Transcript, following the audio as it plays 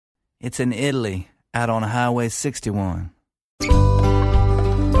It's in Italy, out on Highway 61.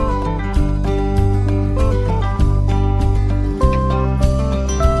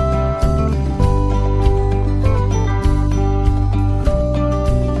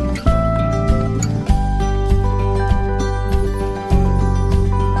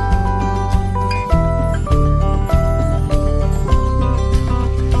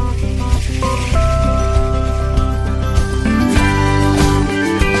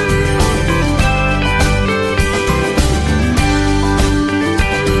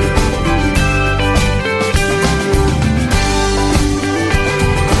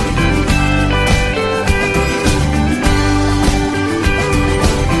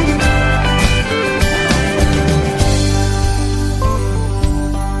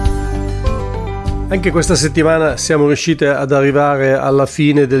 Anche questa settimana siamo riusciti ad arrivare alla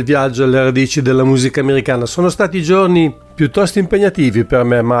fine del viaggio alle radici della musica americana. Sono stati giorni piuttosto impegnativi per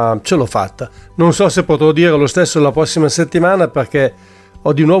me, ma ce l'ho fatta. Non so se potrò dire lo stesso la prossima settimana, perché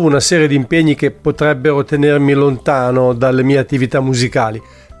ho di nuovo una serie di impegni che potrebbero tenermi lontano dalle mie attività musicali.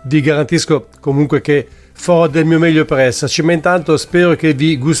 Vi garantisco comunque che farò del mio meglio per esserci, ma intanto spero che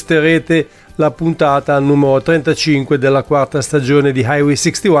vi gusterete la puntata numero 35 della quarta stagione di Highway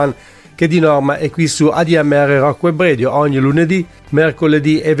 61, che di norma è qui su ADMR Rock Web Radio ogni lunedì,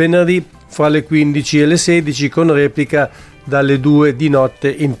 mercoledì e venerdì fra le 15 e le 16, con replica dalle 2 di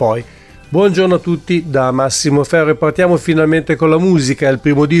notte in poi. Buongiorno a tutti da Massimo Ferro e partiamo finalmente con la musica. Il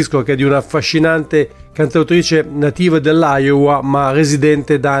primo disco, che è di una affascinante cantautrice nativa dell'Iowa ma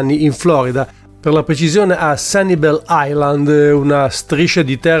residente da anni in Florida, per la precisione a Sanibel Island, una striscia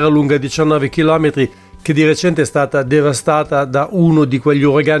di terra lunga 19 km che di recente è stata devastata da uno di quegli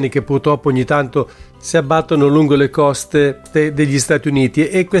uragani che purtroppo ogni tanto si abbattono lungo le coste degli Stati Uniti,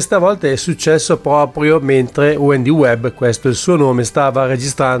 e questa volta è successo proprio mentre Wendy Webb, questo è il suo nome, stava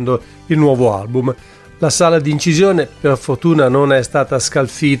registrando il nuovo album. La sala di incisione per fortuna non è stata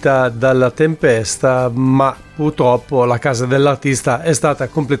scalfita dalla tempesta, ma purtroppo la casa dell'artista è stata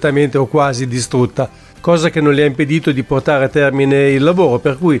completamente o quasi distrutta, cosa che non gli ha impedito di portare a termine il lavoro,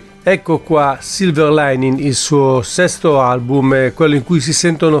 per cui ecco qua Silver Lining, il suo sesto album, quello in cui si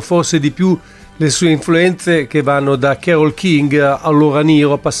sentono forse di più le sue influenze, che vanno da Carole King all'Ora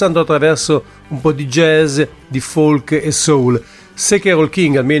Nero, passando attraverso un po' di jazz, di folk e soul. Se Carole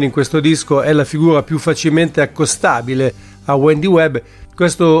King, almeno in questo disco, è la figura più facilmente accostabile a Wendy Webb,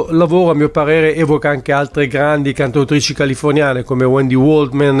 questo lavoro a mio parere evoca anche altre grandi cantautrici californiane come Wendy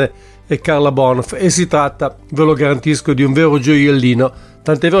Waldman e Carla Bonoff, e si tratta, ve lo garantisco, di un vero gioiellino,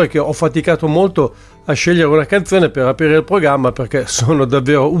 tant'è vero che ho faticato molto a scegliere una canzone per aprire il programma, perché sono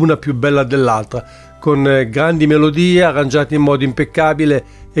davvero una più bella dell'altra, con grandi melodie arrangiate in modo impeccabile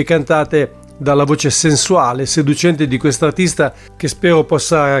e cantate dalla voce sensuale e seducente di quest'artista, che spero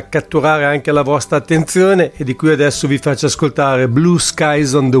possa catturare anche la vostra attenzione e di cui adesso vi faccio ascoltare Blue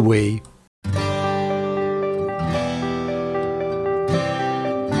Skies on the Way.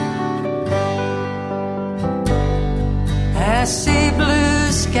 I see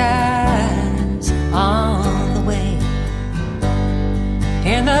blue skies on the way,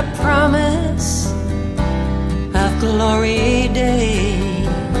 and the promise of glory days,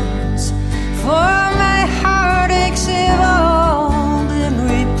 for my heartaches have all been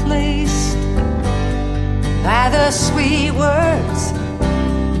replaced by the sweet words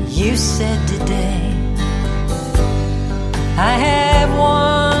you said today. I have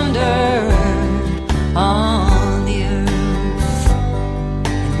wandered on the earth,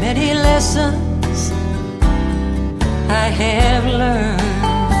 and many lessons I have learned,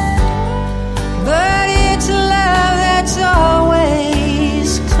 but it's love that's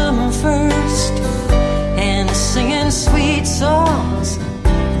always come first, and singing sweet songs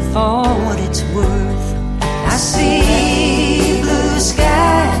for what it's worth. I see blue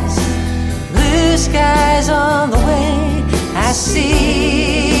skies on the way. I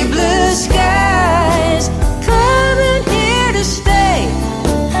see blue skies coming here to stay.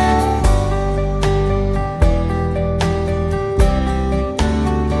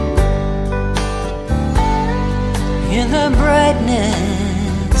 In the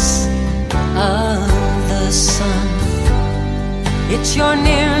brightness of the sun, it's your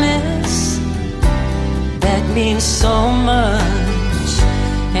nearness that means so much,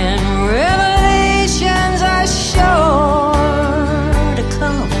 and revelations are sure to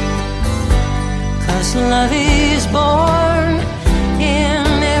come, 'cause love is born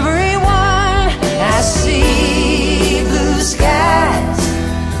in everyone. I see blue skies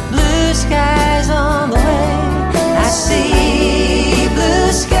on the way. I see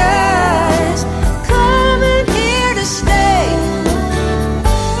blue skies coming here to stay.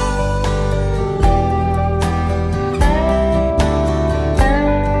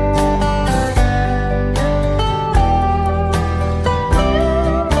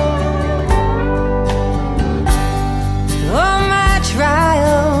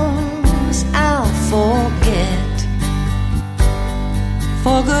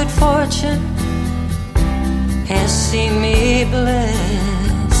 see me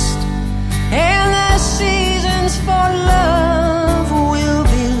blessed, and the seasons for love will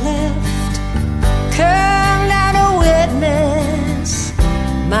be left. Come now to witness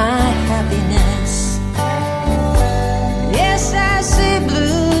my happiness. Yes, I see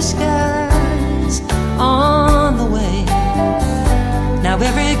blue skies on the way. Now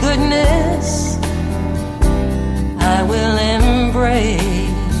every goodness I will embrace.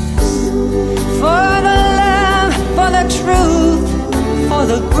 For the love, for the truth, for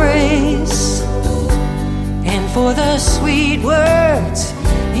the grace, and for the sweet words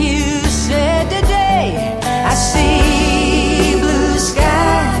you said today. I see blue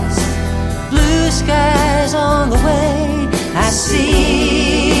skies on the way. I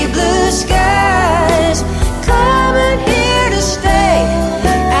see blue skies coming here to stay.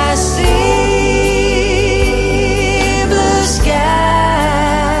 I see blue skies,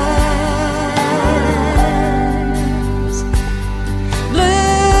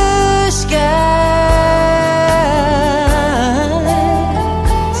 blue skies.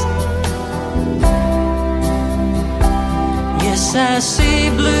 Yes, I see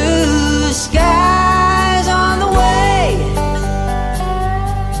blue skies on the way.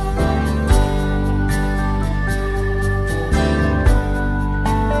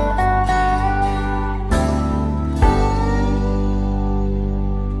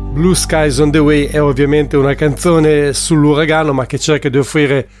 Blue Skies on the Way è ovviamente una canzone sull'uragano, ma che cerca di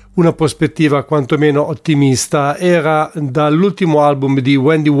offrire una prospettiva quantomeno ottimista. Era dall'ultimo album di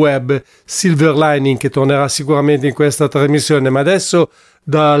Wendy Webb, Silver Lining, che tornerà sicuramente in questa trasmissione, ma adesso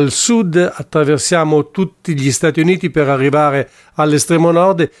dal sud attraversiamo tutti gli Stati Uniti per arrivare all'estremo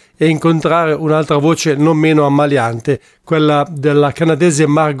nord e incontrare un'altra voce non meno ammaliante, quella della canadese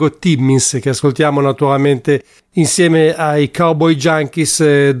Margot Timmins, che ascoltiamo naturalmente insieme ai Cowboy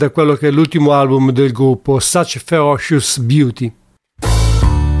Junkies da quello che è l'ultimo album del gruppo, Such Ferocious Beauty.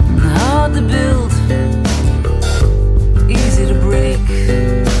 Hard to build, easy to break.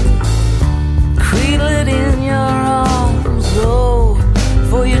 Cradle it in your arms, oh,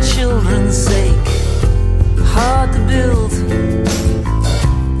 for your children's sake. Hard to build,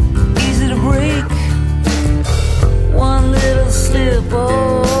 easy to break. One little slip,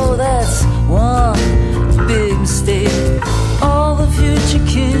 oh, that's one big mistake. All the future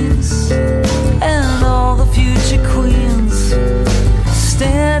kings and all the future queens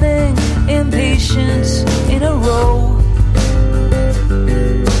standing impatient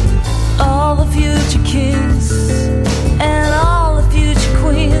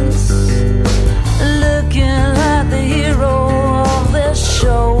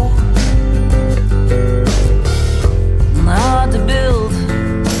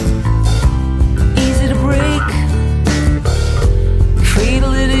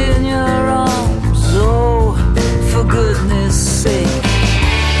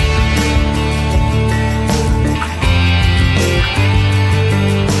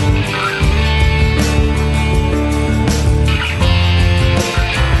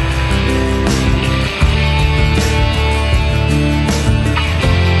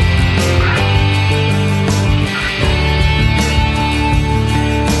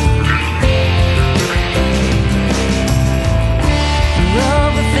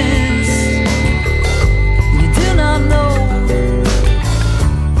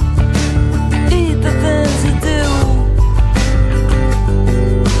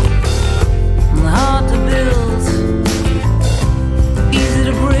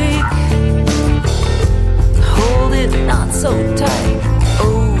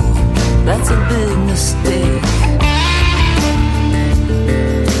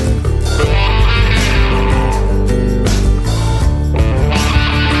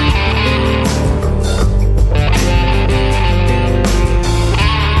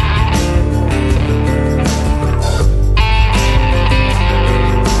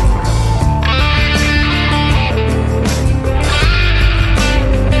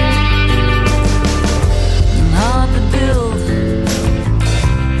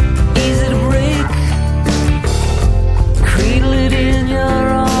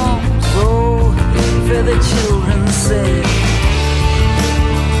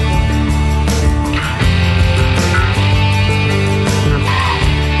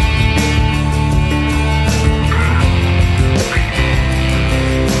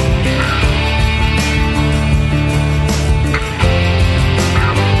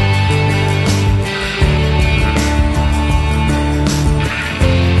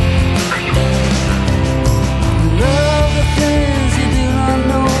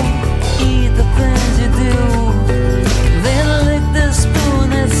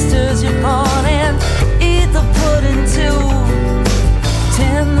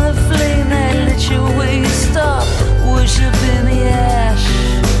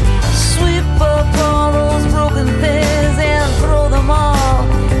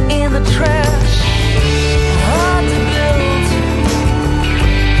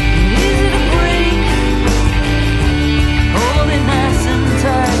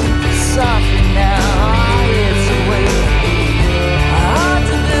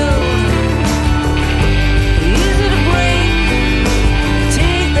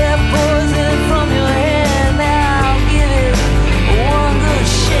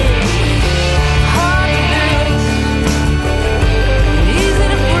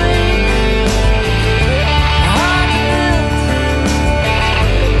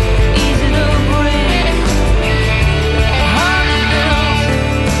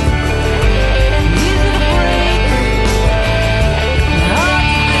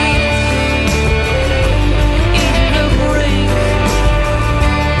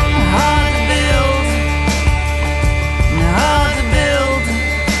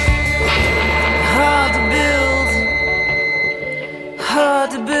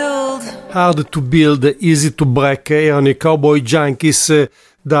Hard to Build, Easy to Break erano i Cowboy Junkies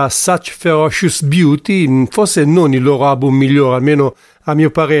da Such Ferocious Beauty, forse non il loro album migliore, almeno a mio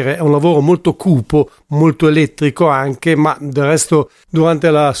parere. È un lavoro molto cupo, molto elettrico anche, ma del resto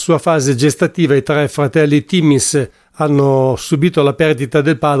durante la sua fase gestativa i tre fratelli Timmins hanno subito la perdita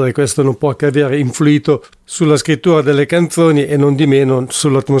del padre e questo non può che aver influito sulla scrittura delle canzoni e non di meno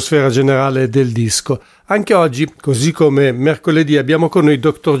sull'atmosfera generale del disco. Anche oggi, così come mercoledì, abbiamo con noi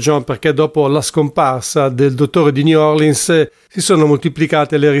Dr. John perché dopo la scomparsa del dottore di New Orleans si sono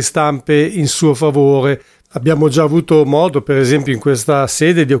moltiplicate le ristampe in suo favore. Abbiamo già avuto modo, per esempio in questa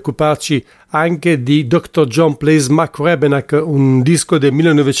sede, di occuparci anche di Dr. John Plays Mac Rebennack, un disco del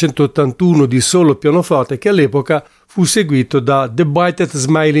 1981 di solo pianoforte che all'epoca fu seguito da The Brightest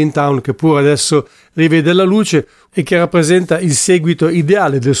Smile in Town, che pure adesso rivede la luce e che rappresenta il seguito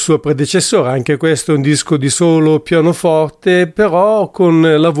ideale del suo predecessore. Anche questo è un disco di solo pianoforte, però con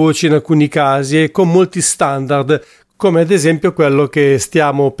la voce in alcuni casi e con molti standard, come ad esempio quello che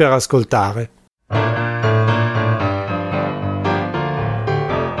stiamo per ascoltare.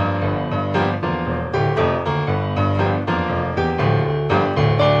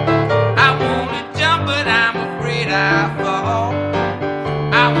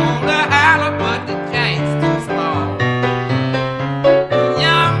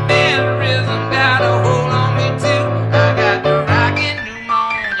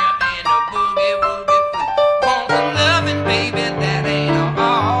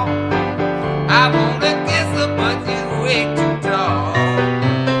 I won't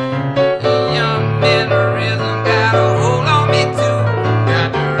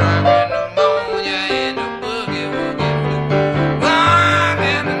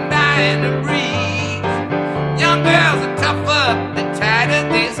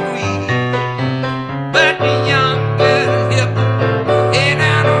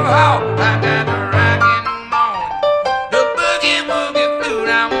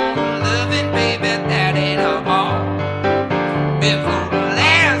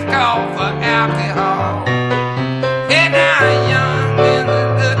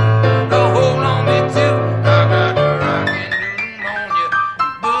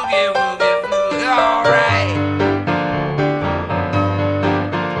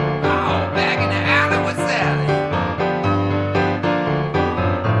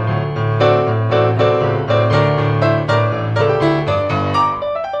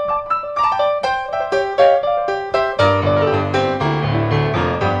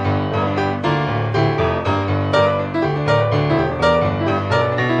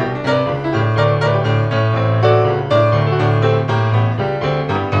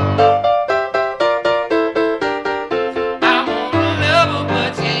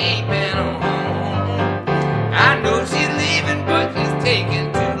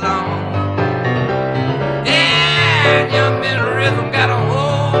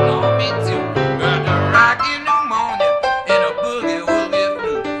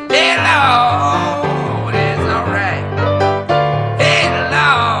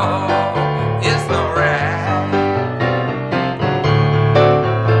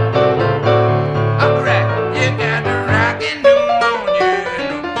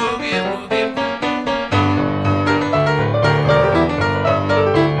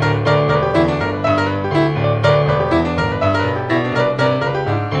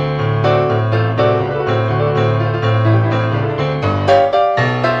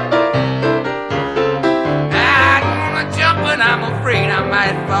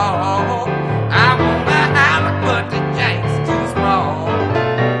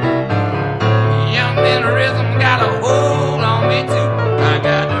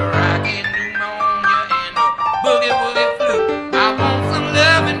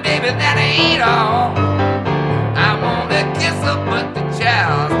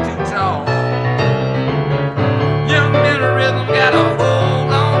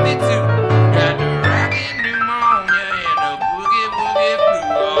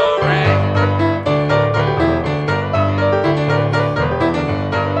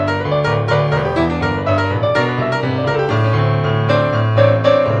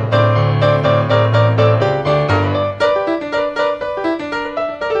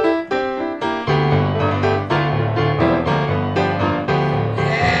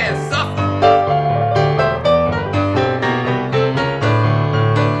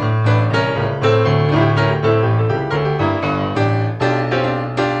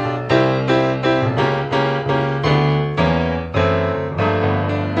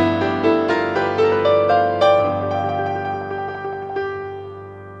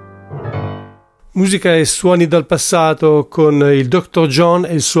Musica e suoni dal passato con il Dr. John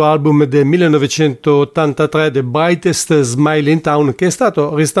e il suo album del 1983 The Brightest Smile in Town, che è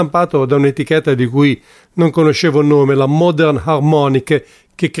stato ristampato da un'etichetta di cui non conoscevo il nome, la Modern Harmonic,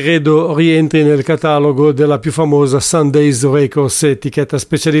 che credo rientri nel catalogo della più famosa Sundays Records, etichetta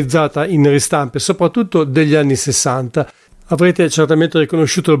specializzata in ristampe soprattutto degli anni 60. Avrete certamente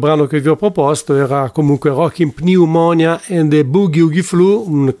riconosciuto il brano che vi ho proposto, era comunque Rockin' Pneumonia and the Boogie Oogie Flu,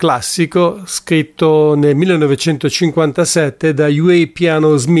 un classico scritto nel 1957 da Huey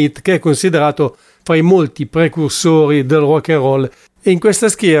Piano Smith, che è considerato fra i molti precursori del rock and roll. E in questa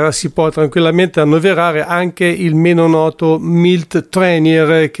schiera si può tranquillamente annoverare anche il meno noto Milt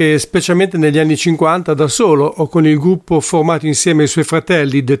Trenier, che specialmente negli anni 50 da solo o con il gruppo formato insieme ai suoi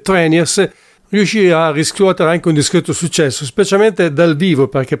fratelli The Treniers riuscì a riscuotere anche un discreto successo, specialmente dal vivo,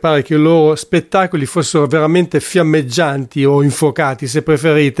 perché pare che i loro spettacoli fossero veramente fiammeggianti o infuocati, se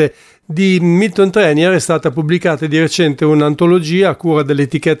preferite. Di Milton Trenier è stata pubblicata di recente un'antologia a cura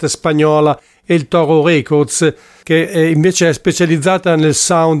dell'etichetta spagnola El Toro Records, che invece è specializzata nel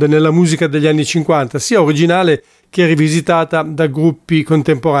sound e nella musica degli anni 50, sia originale che rivisitata da gruppi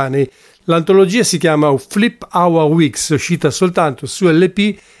contemporanei. L'antologia si chiama Flip Our Weeks, uscita soltanto su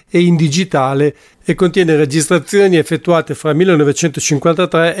LP e in digitale, e contiene registrazioni effettuate fra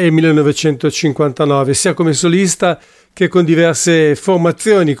 1953 e 1959, sia come solista che con diverse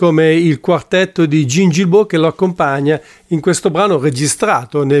formazioni come il quartetto di Gene Gilbo che lo accompagna in questo brano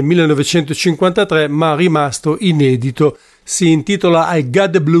registrato nel 1953 ma rimasto inedito. Si intitola I Got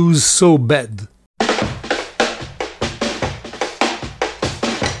the Blues So Bad.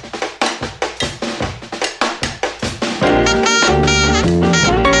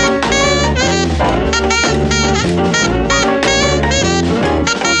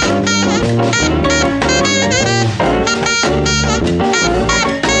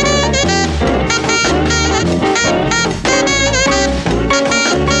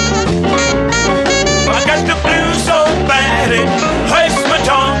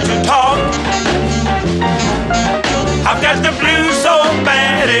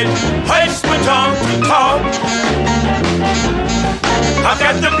 I've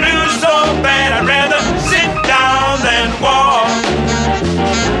got the blues so bad I'd rather sit down than walk.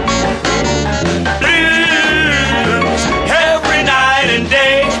 Blues every night and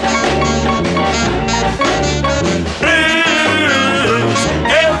day. Blues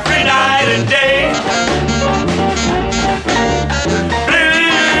every night and day.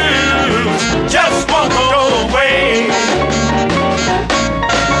 Blues just won't go away.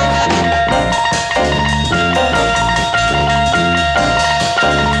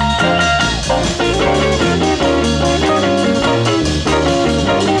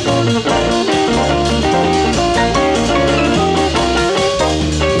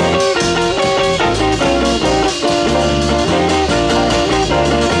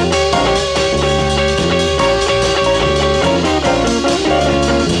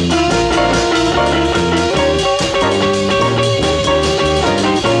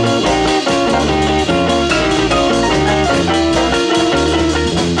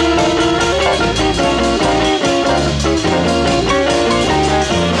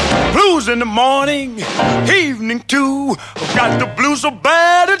 In the morning, evening too. I've got the blues so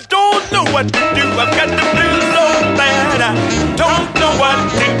bad I don't know what to do. I've got the blues so bad I don't know what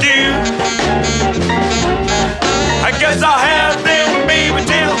to do. I guess I'll have them, baby,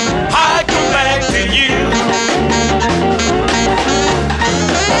 till I come back to you.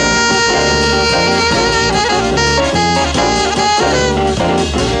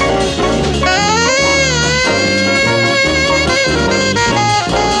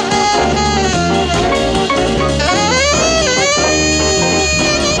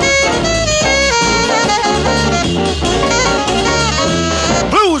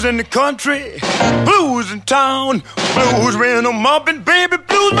 In the country, blues in town, blues when I'm up and baby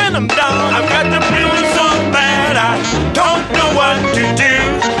blues when I'm down. I've got the blues so bad I don't know what to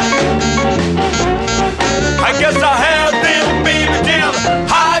do. I guess I'll have them, baby, till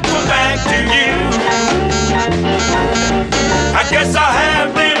I come back to you. I guess I'll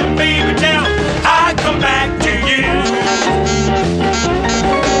have them, baby, till I come back to you.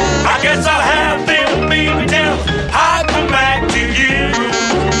 I guess I'll have them, baby, till I come back to you.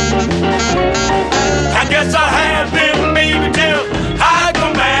 I guess I'll have them, baby, till I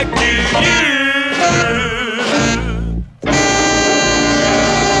come back to you.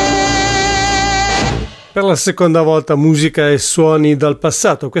 Per la seconda volta musica e suoni dal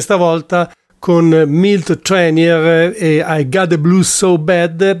passato, questa volta con Milt Trenier e I Got the Blues So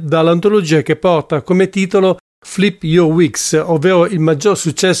Bad, dall'antologia che porta come titolo Flip Your Wigs, ovvero il maggior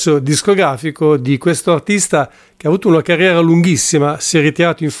successo discografico di questo artista che ha avuto una carriera lunghissima. Si è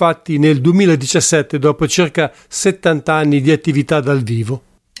ritirato infatti nel 2017 dopo circa 70 anni di attività dal vivo.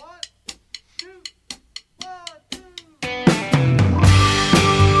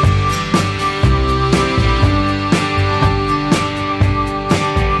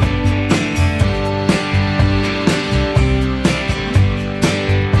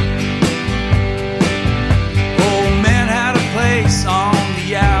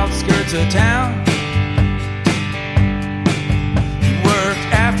 of town. He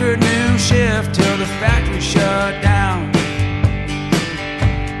worked afternoon shift till the factory shut down.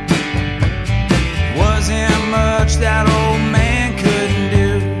 Wasn't much that old man couldn't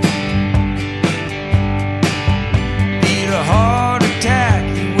do. Beat a heart attack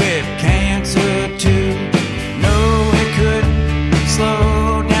with cancer too. No, he couldn't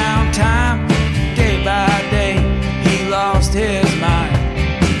slow down time. Day by day he lost his mind.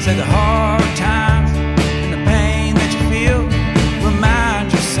 Said the hard times and the pain that you feel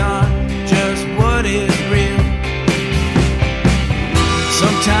remind your son just what is real.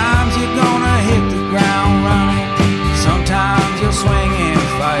 Sometimes you're gonna hit the ground running. Sometimes you'll swing and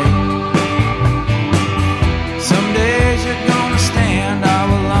fight. Some days you're gonna stand all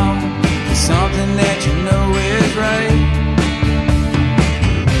alone for something that you know is right.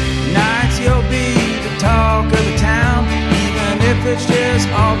 Nights you'll be the talk of the town, even if it's just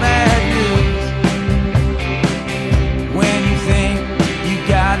all bad news. When you think you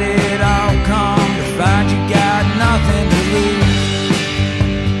got it all, come to find you got nothing to lose.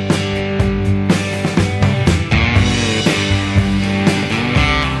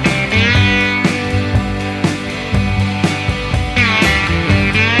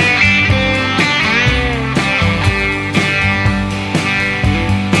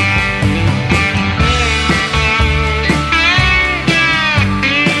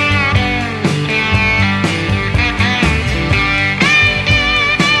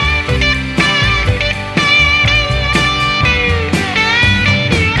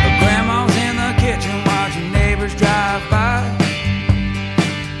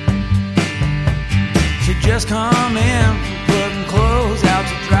 Just come in from putting clothes out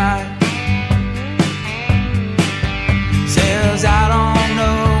to dry. Says I don't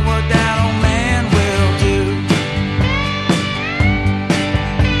know what that old man will do.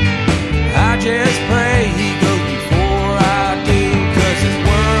 I just pray he goes before I do, 'cause this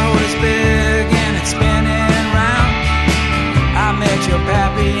world is big and it's spinning round. I met your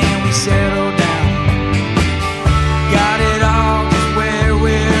pappy and we settled down. Got it all just where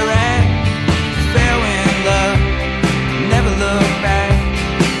we're at. Fell in love, never look back.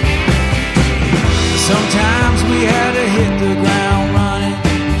 Sometimes we had to hit the ground running.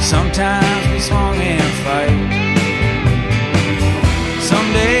 Sometimes we swung and fight.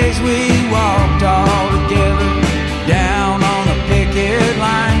 Some days we walked all together down on the picket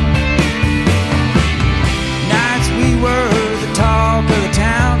line. Nights we were the talk of the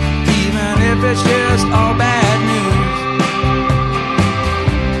town, even if it's just all bad news.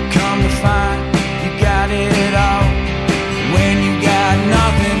 Come to find you got it all when you got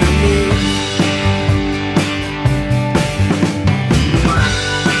nothing to lose.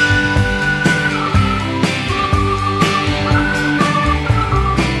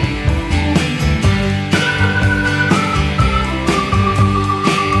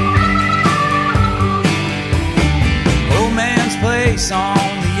 Old man's place on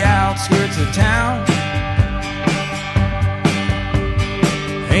the outskirts of town.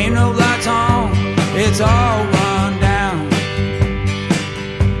 Ain't no lights on, it's all run down.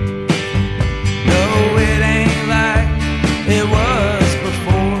 No, it ain't like it was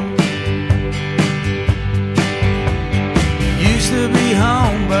before. Used to be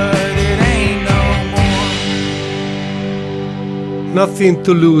home, but it ain't no more. Nothing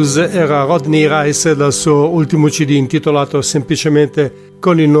to Lose era Rodney Rice dal suo ultimo CD intitolato semplicemente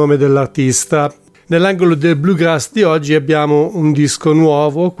con il nome dell'artista. Nell'angolo del bluegrass di oggi abbiamo un disco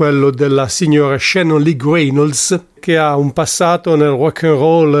nuovo, quello della signora Shannon Lee Reynolds, che ha un passato nel rock and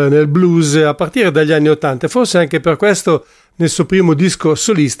roll, nel blues a partire dagli anni '80. Forse anche per questo nel suo primo disco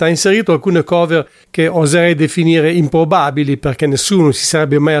solista ha inserito alcune cover che oserei definire improbabili, perché nessuno si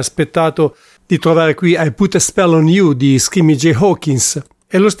sarebbe mai aspettato di trovare qui I Put a Spell on You di Skinny J. Hawkins.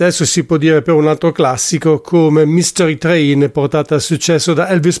 E lo stesso si può dire per un altro classico come Mystery Train, portata al successo da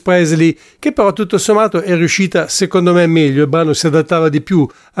Elvis Presley, che però tutto sommato è riuscita secondo me meglio. Il brano si adattava di più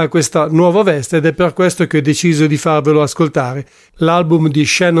a questa nuova veste ed è per questo che ho deciso di farvelo ascoltare. L'album di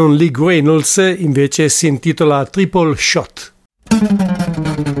Shannon Lee Reynolds invece si intitola Triple Shot.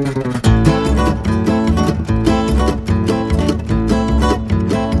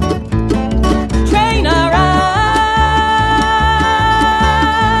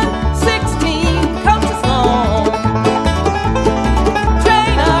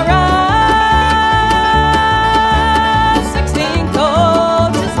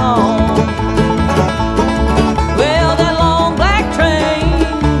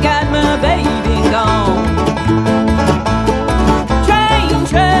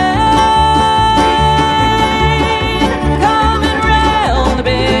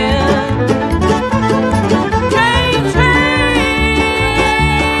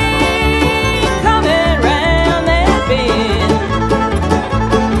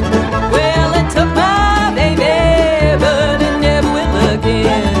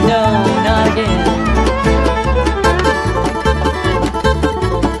 again. No, not again.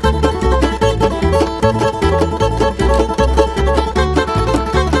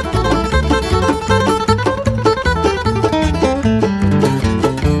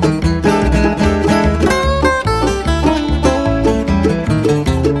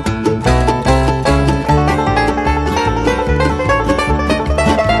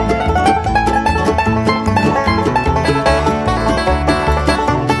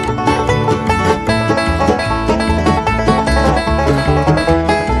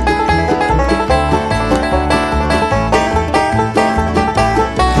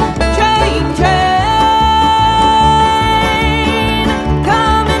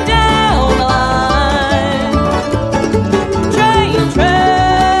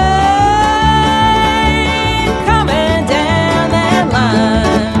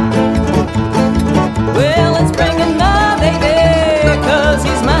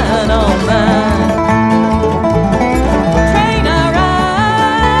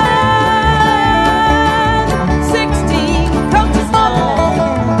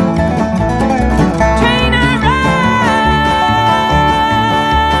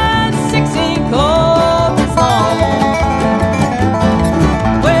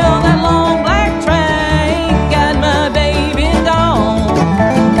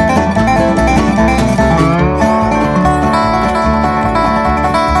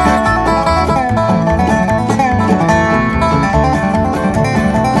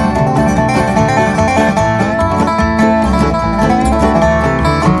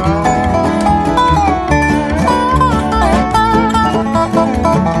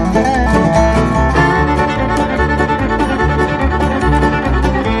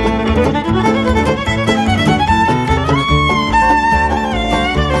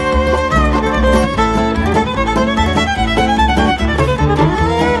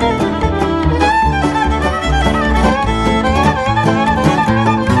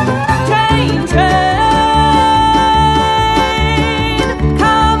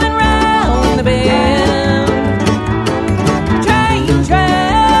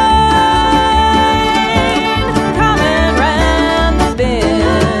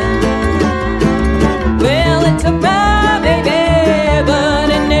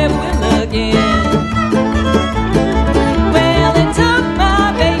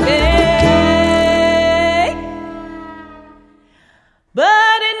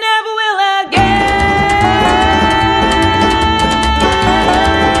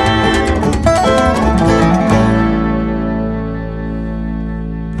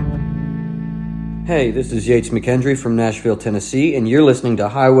 Hey, this is Yates McKendry from Nashville, Tennessee, and you're listening to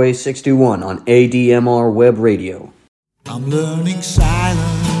Highway 61 on ADMR Web Radio. I'm learning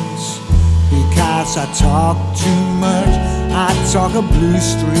silence because I talk too much. I talk a blue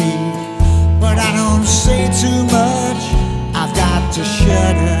streak, but I don't say too much. I've got to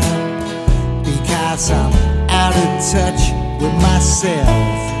shut up because I'm out of touch with myself.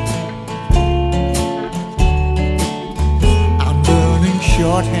 I'm learning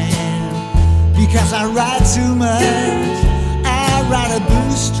shorthand because I write too much. I write a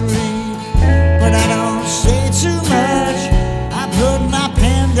blue streak, but I don't say too much. I put my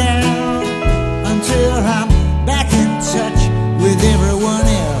pen down until I'm back in touch with everyone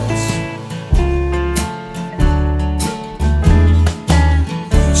else.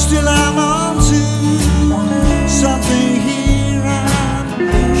 Still I'm on to something here. I'm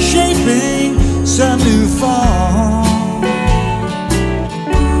shaping some new form.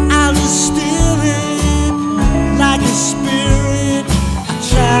 I'll just steal it like a spirit. I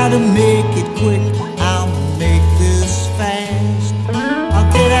try to make it quick. I'll make this fast.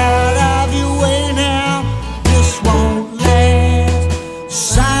 I'll get out of your way now. This won't last.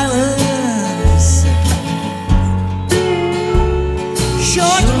 Silence.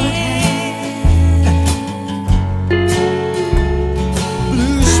 Shorthand.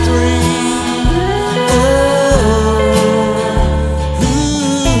 Blue string.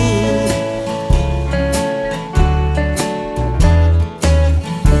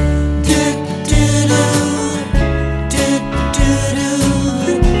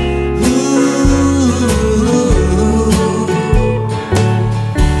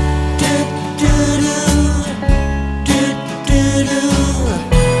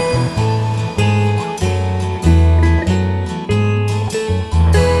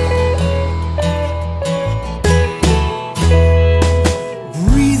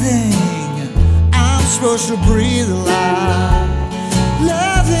 Supposed to breathe a lot.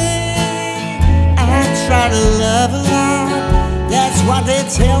 Loving, I try to love a lot. That's what they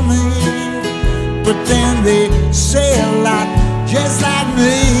tell me. But then they say a lot just like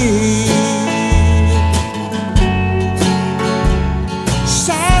me.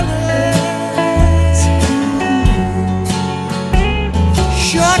 Silence,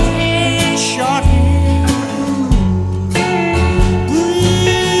 shorthand, shorthand,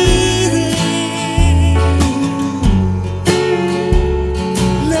 breathing,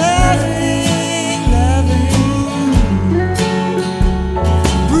 loving, loving,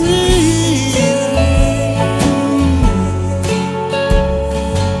 breathing.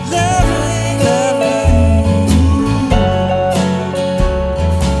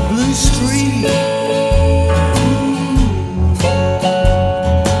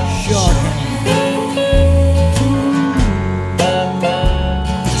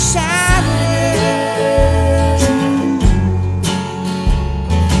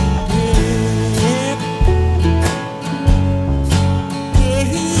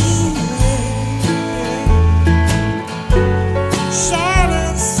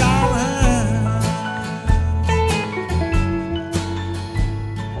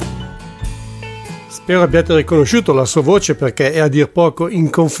 Spero abbiate riconosciuto la sua voce perché è a dir poco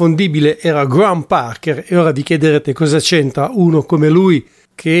inconfondibile, era Graham Parker e ora vi chiederete cosa c'entra uno come lui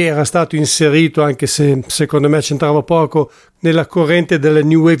che era stato inserito, anche se secondo me c'entrava poco, nella corrente della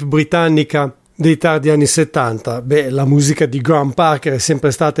New Wave britannica dei tardi anni 70. Beh, la musica di Graham Parker è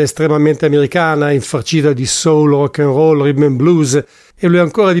sempre stata estremamente americana, infarcita di soul, rock and roll, rhythm and blues, e lo è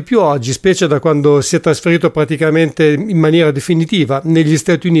ancora di più oggi, specie da quando si è trasferito praticamente in maniera definitiva negli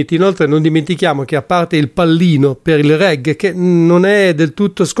Stati Uniti. Inoltre non dimentichiamo che a parte il pallino per il reggae, che non è del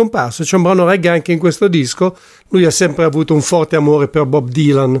tutto scomparso, c'è un brano reggae anche in questo disco, lui ha sempre avuto un forte amore per Bob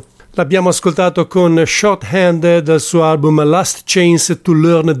Dylan. L'abbiamo ascoltato con Shorthand dal suo album Last Chance to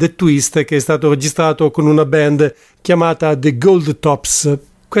Learn the Twist, che è stato registrato con una band chiamata The Gold Tops.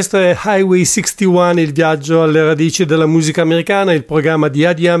 Questo è Highway 61, il viaggio alle radici della musica americana, il programma di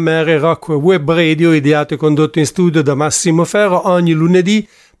ADMR Rock Web Radio, ideato e condotto in studio da Massimo Ferro ogni lunedì,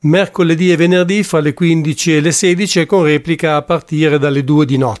 mercoledì e venerdì fra le 15 e le 16 e con replica a partire dalle 2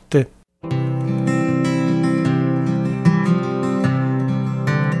 di notte.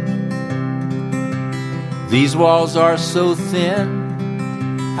 These walls are so thin,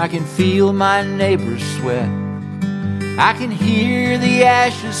 I can feel my neighbor's sweat. I can hear the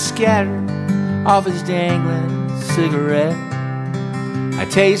ashes scatter off his dangling cigarette. I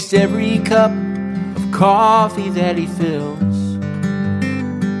taste every cup of coffee that he fills.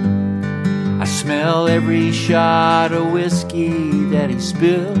 I smell every shot of whiskey that he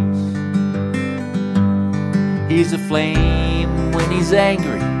spills. He's a flame when he's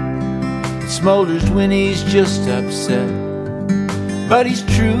angry, smolders when he's just upset, but he's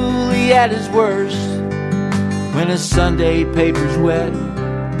truly at his worst when his Sunday paper's wet.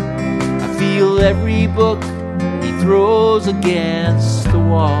 I feel every book he throws against the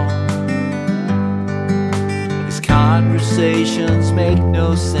wall. His conversations make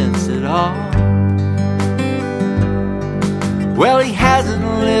no sense at all. Well, he hasn't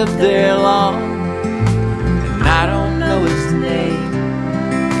lived there long, and I don't know his name,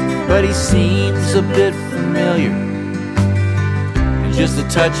 but he seems a bit familiar and just a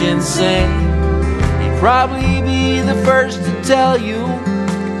touch insane. He'd probably be the first to tell you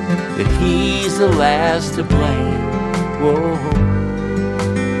that he's the last to blame. Whoa,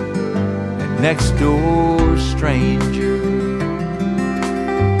 that next door stranger.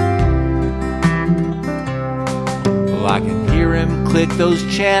 Well, I can hear him click those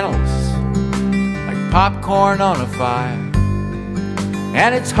channels like popcorn on a fire,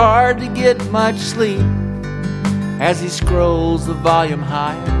 and it's hard to get much sleep as he scrolls the volume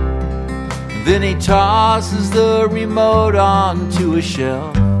higher. Then he tosses the remote onto a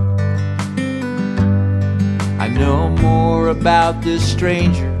shelf. I know more about this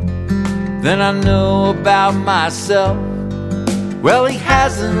stranger than I know about myself. Well, he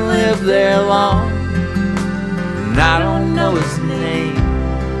hasn't lived there long, and I don't know his name,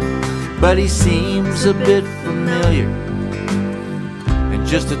 but he seems a bit familiar,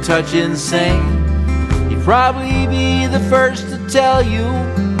 just a touch insane. He'd probably be the first to tell you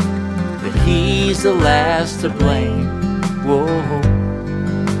that he's the last to blame. Whoa,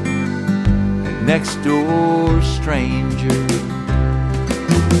 that next door stranger.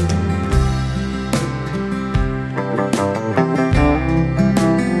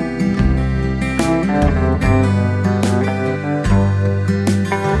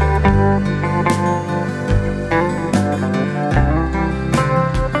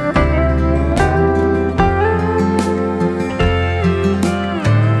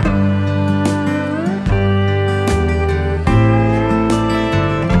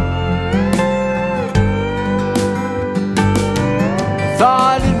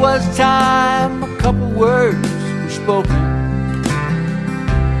 thought it was time a couple words were spoken.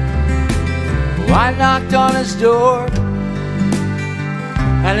 Well, I knocked on his door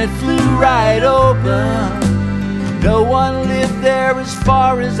and it flew right open. No one lived there as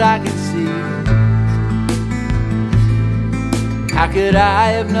far as I could see. How could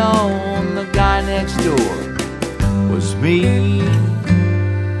I have known the guy next door was me?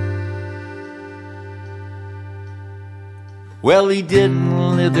 Well, he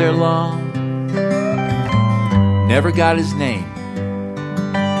didn't live there long, never got his name,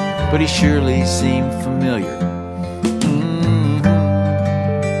 but he surely seemed familiar.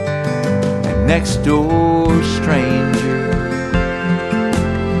 And next door stranger,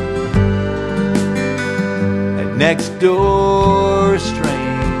 and next door stranger.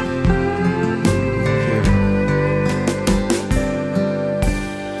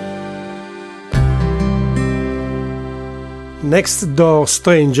 Next Door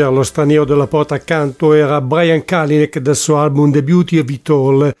Stranger, lo straniero della porta accanto, era Brian Kalinick del suo album The Beauty of It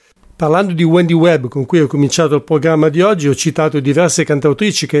All. Parlando di Wendy Webb, con cui ho cominciato il programma di oggi, ho citato diverse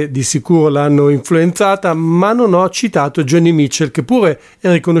cantautrici che di sicuro l'hanno influenzata, ma non ho citato Joni Mitchell, che pure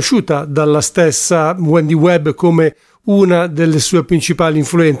è riconosciuta dalla stessa Wendy Webb come una delle sue principali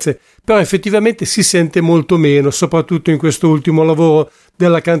influenze, però effettivamente si sente molto meno, soprattutto in questo ultimo lavoro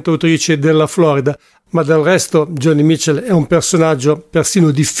della cantautrice della Florida. Ma del resto Joni Mitchell è un personaggio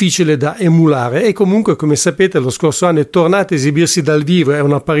persino difficile da emulare e comunque, come sapete, lo scorso anno è tornata a esibirsi dal vivo, è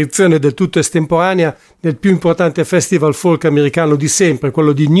un'apparizione del tutto estemporanea nel più importante festival folk americano di sempre,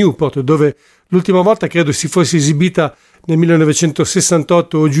 quello di Newport, dove l'ultima volta credo si fosse esibita nel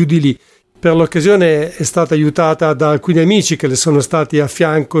 1968 o giù di lì. Per l'occasione è stata aiutata da alcuni amici che le sono stati a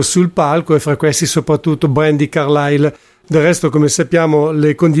fianco sul palco e fra questi soprattutto Brandi Carlile. Del resto, come sappiamo,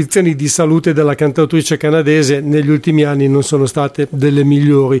 le condizioni di salute della cantautrice canadese negli ultimi anni non sono state delle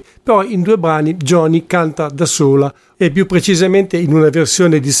migliori, però in due brani Joni canta da sola e più precisamente in una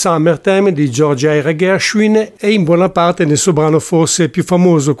versione di Summertime di George Ira Gershwin e in buona parte nel suo brano forse più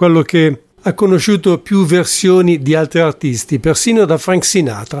famoso, quello che ha conosciuto più versioni di altri artisti, persino da Frank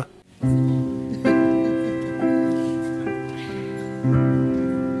Sinatra.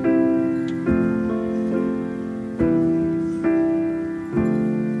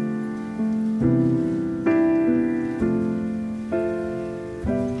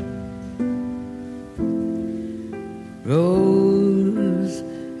 Rose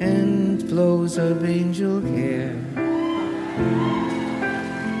and flows of angel hair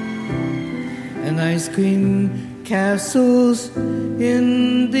and ice cream castles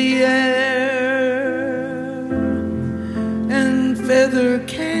in the air and feather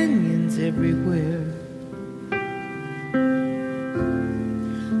canyons everywhere.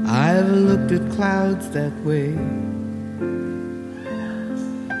 I've looked at clouds that way,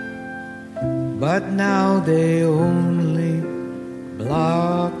 but now they only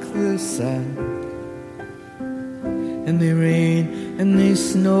block the sun, and they rain and they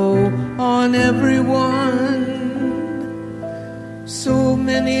snow on everyone. So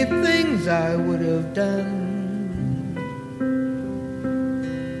many things I would have done,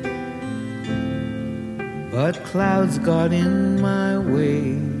 but clouds got in my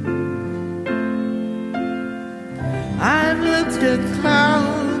way. I've looked at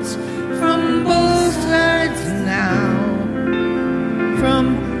clouds from both sides now,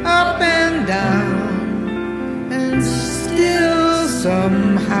 from up and down, and still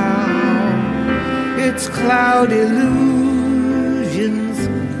somehow it's cloud illusions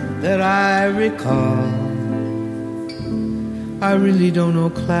that I recall. I really don't know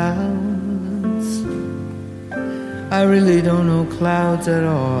clouds, I really don't know clouds at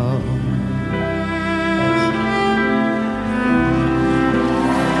all.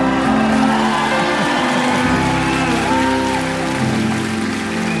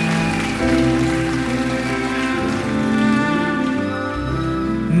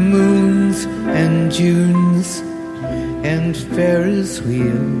 Moons and Junes and Ferris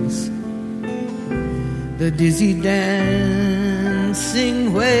wheels, the dizzy dancing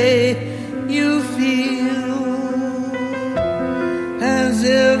way you feel, as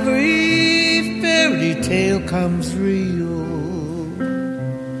every fairy tale comes real.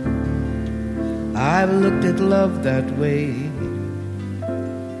 I've looked at love that way,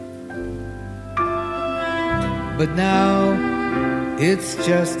 but now it's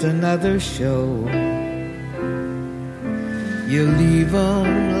just another show. You leave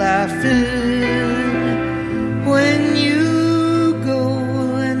 'em laughing when you go,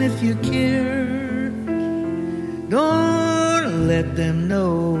 and if you care, don't let them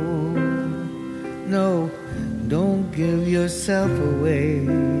know. No, don't give yourself away.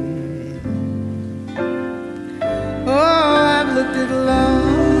 Oh, I've looked at love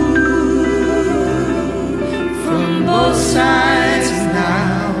from both sides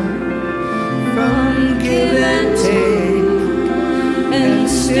now, from give and take, and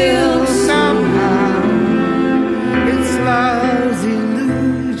still somehow it's love's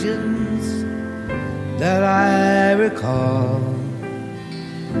illusions that I recall.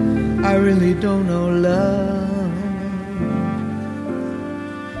 I really don't know love.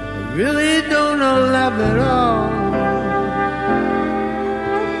 I really don't know love at all.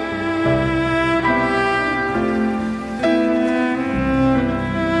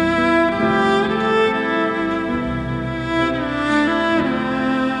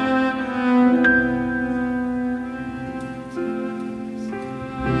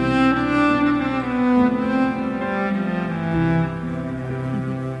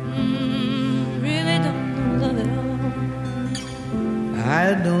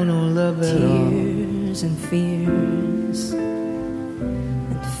 I don't know love at all. Tears and fears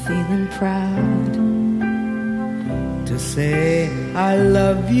and feeling proud To say I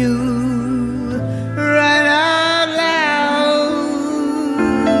love you right out loud.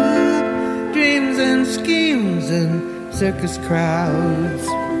 Dreams and schemes and circus crowds.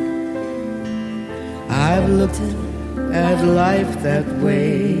 I've looked at life that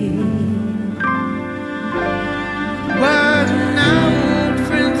way. But now old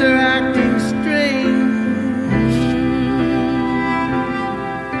friends are acting strange,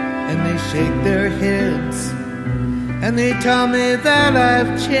 and they shake their heads and they tell me that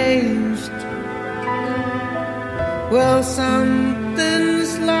I've changed. Well,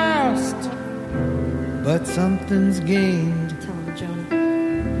 something's lost, but something's gained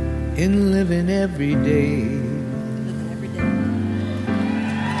in living every day.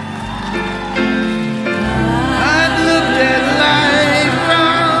 I've looked at life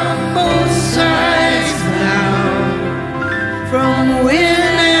from both sides now, from win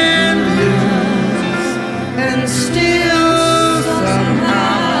and lose, and still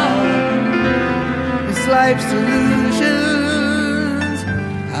somehow it's life's illusions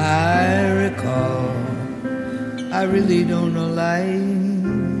I recall. I really don't know life.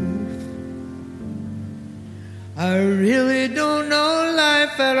 I really don't know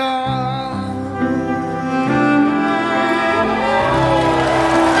life at all.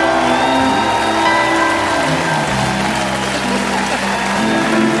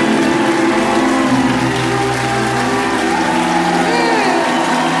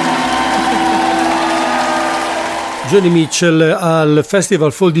 Johnny Mitchell al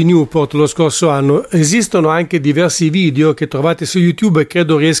Festival Fall di Newport lo scorso anno. Esistono anche diversi video che trovate su YouTube e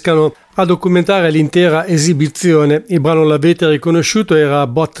credo riescano a documentare l'intera esibizione. Il brano l'avete riconosciuto, era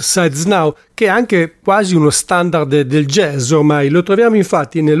Both Sides Now, che è anche quasi uno standard del jazz ormai. Lo troviamo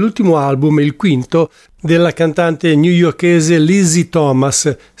infatti nell'ultimo album, il quinto, della cantante newyorkese Lizzie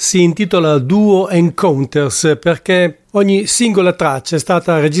Thomas. Si intitola Duo Encounters perché ogni singola traccia è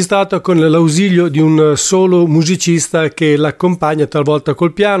stata registrata con l'ausilio di un solo musicista che l'accompagna, talvolta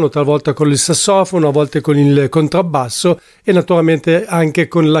col piano, talvolta con il sassofono, a volte con il contrabbasso e naturalmente anche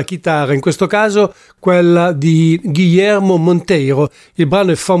con la chitarra, in questo caso quella di Guillermo Monteiro. Il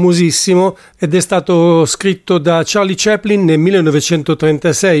brano è famosissimo ed è stato scritto da Charlie Chaplin nel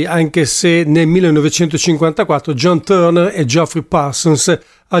 1936, anche se nel 1954 John Turner e Geoffrey Parsons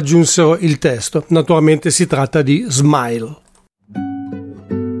aggiunsero il testo. Naturalmente si tratta di Smile.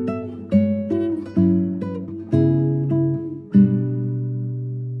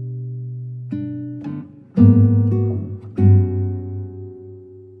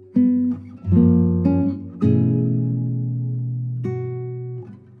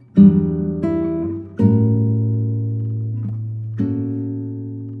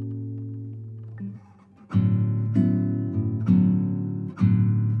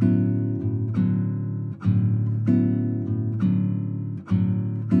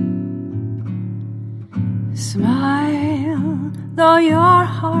 Smile, though your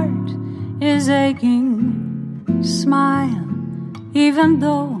heart is aching. Smile, even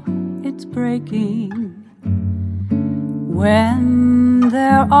though it's breaking. When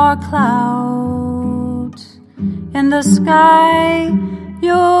there are clouds in the sky,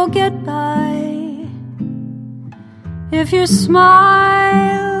 you'll get by. If you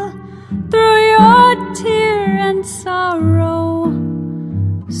smile through your tear and sorrow,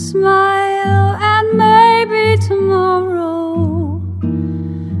 smile and maybe tomorrow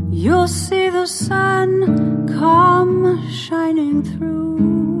you'll see the sun come shining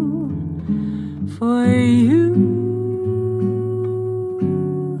through for you.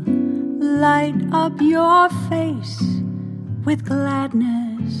 light up your face with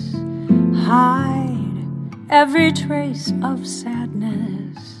gladness, hide every trace of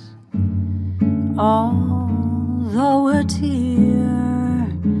sadness. Although a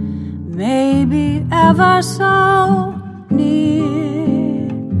tear may be ever so near,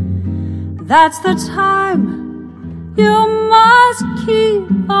 that's the time you must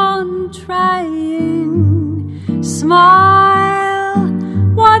keep on trying. Smile,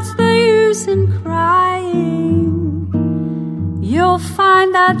 what's the use in crying? You'll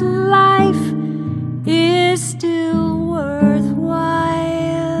find that life is still worthwhile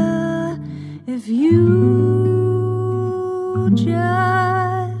if you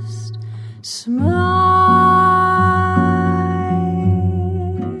just smile.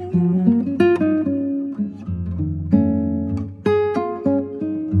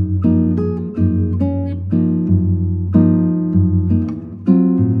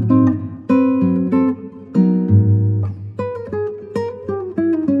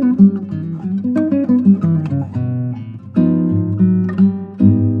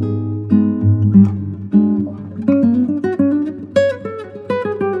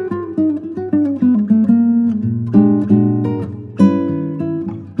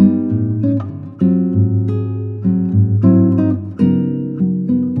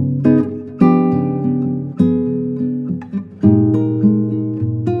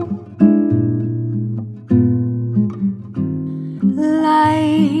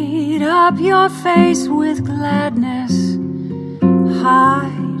 Face with gladness,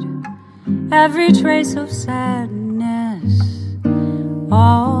 hide every trace of sadness.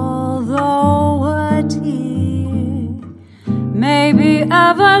 Although a tear may be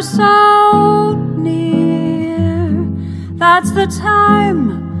ever so near, that's the time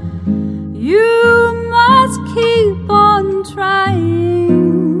you must keep on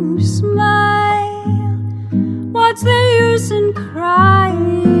trying. Smile, what's the use in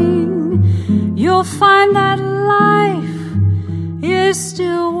crying? You'll find that life is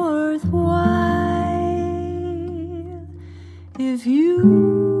still worthwhile if you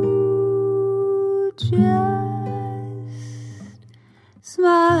just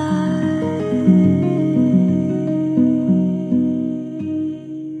smile.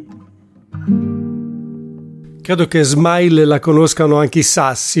 Credo che Smile la conoscano anche i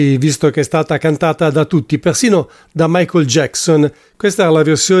sassi, visto che è stata cantata da tutti, persino da Michael Jackson. Questa era la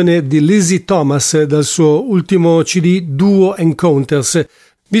versione di Lizzie Thomas dal suo ultimo CD Duo Encounters.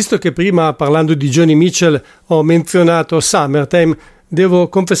 Visto che prima, parlando di Joni Mitchell, ho menzionato Summertime, devo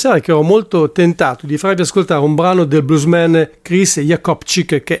confessare che ero molto tentato di farvi ascoltare un brano del bluesman Chris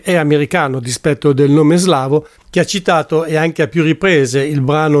Jakobczyk, che è americano a dispetto del nome slavo, che ha citato e anche a più riprese il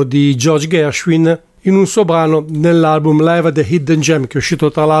brano di George Gershwin in un suo brano nell'album Live at the Hidden Gem, che è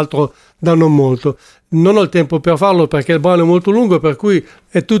uscito tra l'altro da non molto. Non ho il tempo per farlo perché il brano è molto lungo, per cui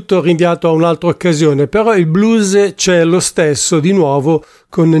è tutto rinviato a un'altra occasione, però il blues c'è lo stesso di nuovo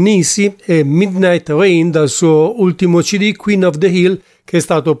con Nisi e Midnight Rain dal suo ultimo CD Queen of the Hill, che è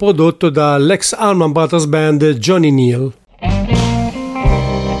stato prodotto dall'ex Allman Brothers Band Johnny Neal.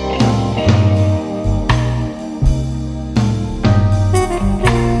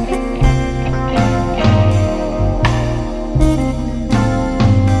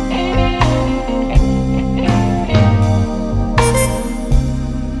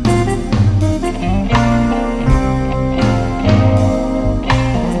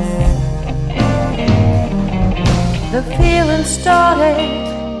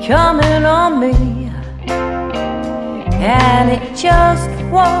 Started coming on me, and it just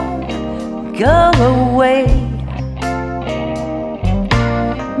won't go away.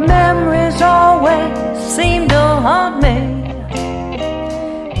 Memories always seem to haunt me,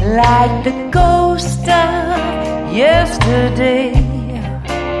 like the ghost of yesterday.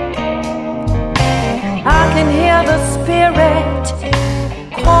 I can hear the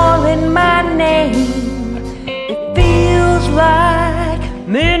spirit calling my name. Feels like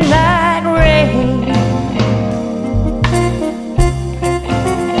midnight rain.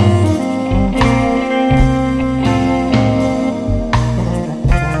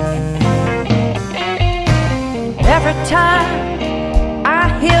 Every time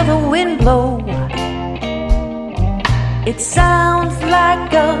I hear the wind blow, it sounds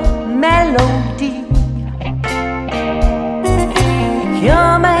like a melody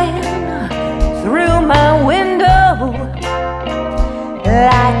coming through my window,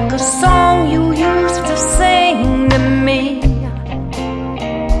 like a song you used to sing to me.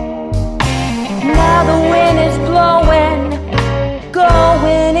 Now the wind is blowing,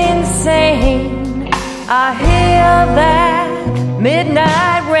 going insane. I hear that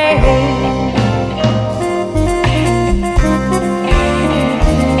midnight rain.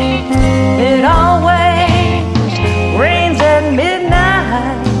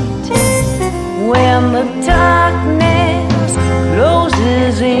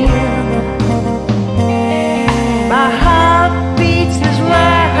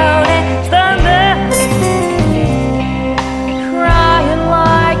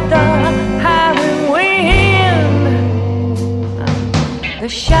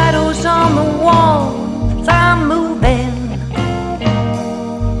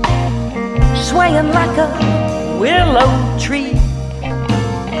 swaying like a willow tree.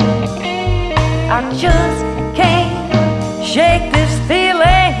 I just can't shake this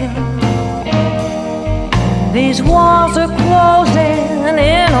feeling. These walls are closing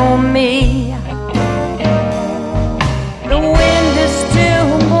in on me. The wind is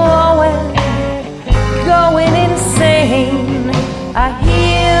still blowing, going insane. I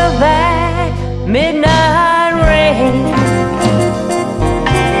hear that midnight rain.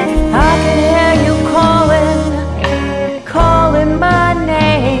 I can hear you calling my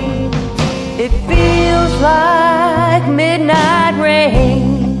name. It feels like midnight rain.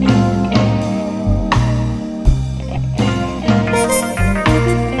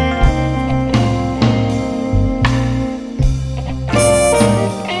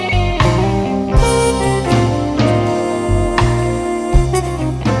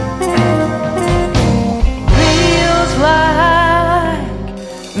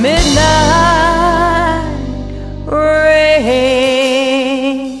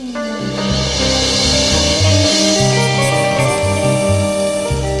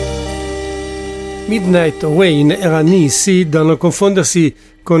 Midnight Rain era Nissy, da non confondersi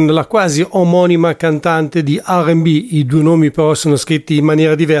con la quasi omonima cantante di R&B. I due nomi però sono scritti in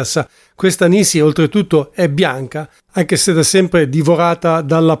maniera diversa. Questa Nissy oltretutto è bianca, anche se da sempre divorata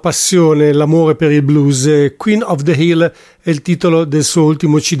dalla passione, l'amore per il blues. Queen of the Hill è il titolo del suo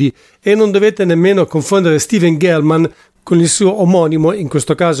ultimo CD, e non dovete nemmeno confondere Steven Gellman con il suo omonimo, in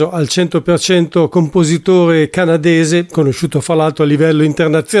questo caso al 100% compositore canadese, conosciuto fra l'altro a livello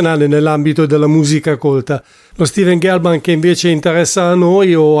internazionale nell'ambito della musica colta. Lo Steven Gellman che invece interessa a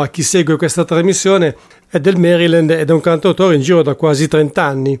noi o a chi segue questa trasmissione è del Maryland ed è un cantautore in giro da quasi 30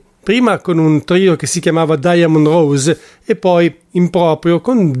 anni. Prima con un trio che si chiamava Diamond Rose e poi in proprio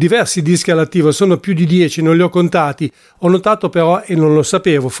con diversi dischi all'attivo, sono più di 10, non li ho contati. Ho notato però, e non lo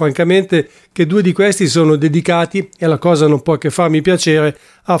sapevo francamente, che 2 di questi sono dedicati, e la cosa non può che farmi piacere,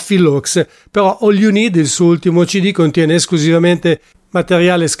 a Phil Ochs. Però All You Need, il suo ultimo CD, contiene esclusivamente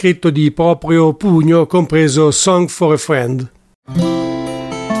materiale scritto di proprio pugno, compreso Song for a Friend.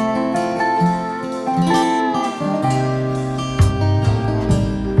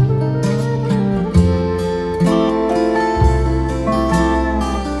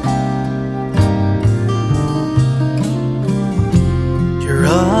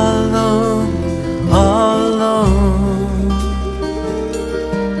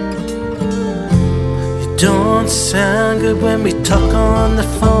 Sound good when we talk on the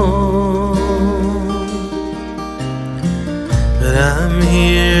phone, but I'm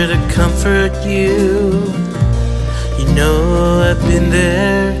here to comfort you. You know I've been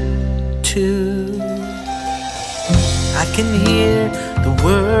there too. I can hear the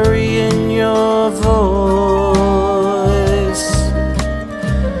worry in your voice,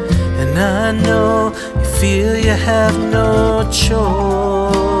 and I know you feel you have no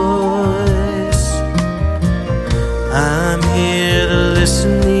choice. I'm here to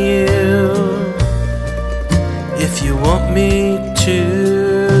listen to you if you want me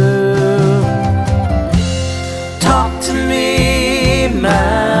to. Talk to me,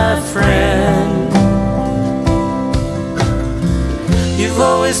 my friend. You've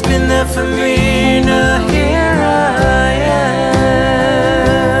always been there for me, now here I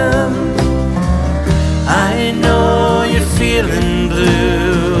am. I know you're feeling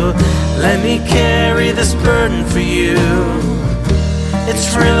blue. Let me carry this burden for you.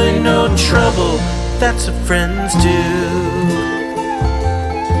 It's really no trouble, that's what friends do.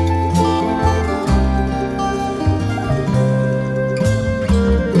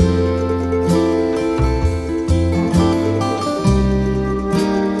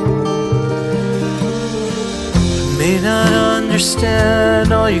 I may not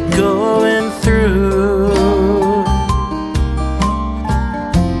understand all you're going through,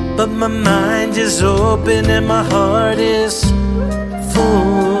 but my mind is open and my heart is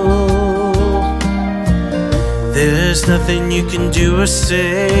full. There's nothing you can do or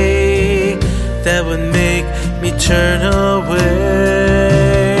say that would make me turn away.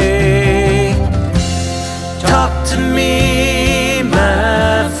 Talk to me,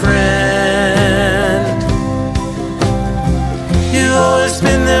 my friend. You've always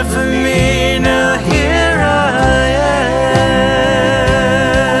been there for me, now here I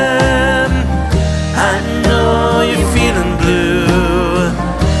am. I know you're feeling blue.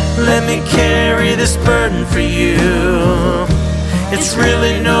 Let me carry this burden for you. It's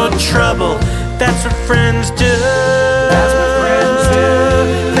really no trouble, that's what friends do. That's what friends do.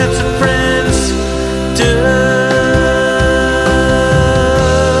 That's what friends do.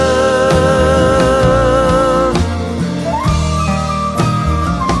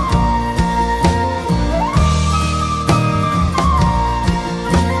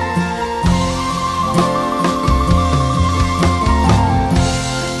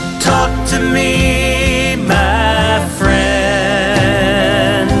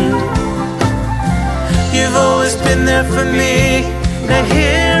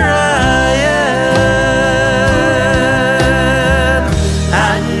 here I am.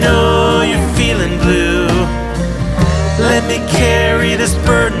 I know you're feeling blue. Let me carry this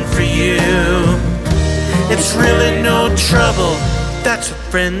burden for you. It's really no trouble, that's what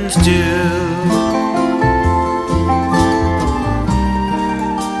friends do.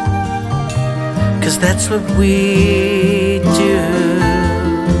 Cause that's what we do.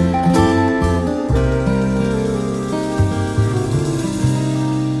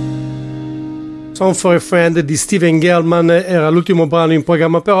 Song for a Friend di Steven Gelman era l'ultimo brano in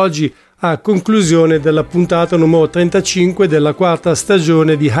programma per oggi, a conclusione della puntata numero 35 della quarta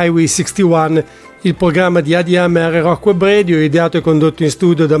stagione di Highway 61, il programma di ADMR Rock Web Radio, ideato e condotto in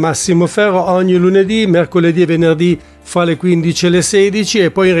studio da Massimo Ferro ogni lunedì, mercoledì e venerdì fra le 15 e le 16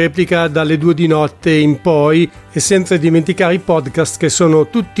 e poi in replica dalle 2 di notte in poi, e senza dimenticare i podcast che sono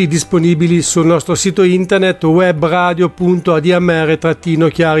tutti disponibili sul nostro sito internet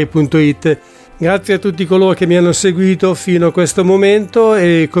webradio.admr-chiari.it. Grazie a tutti coloro che mi hanno seguito fino a questo momento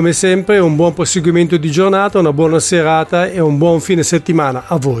e come sempre un buon proseguimento di giornata, una buona serata e un buon fine settimana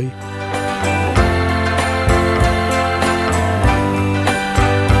a voi.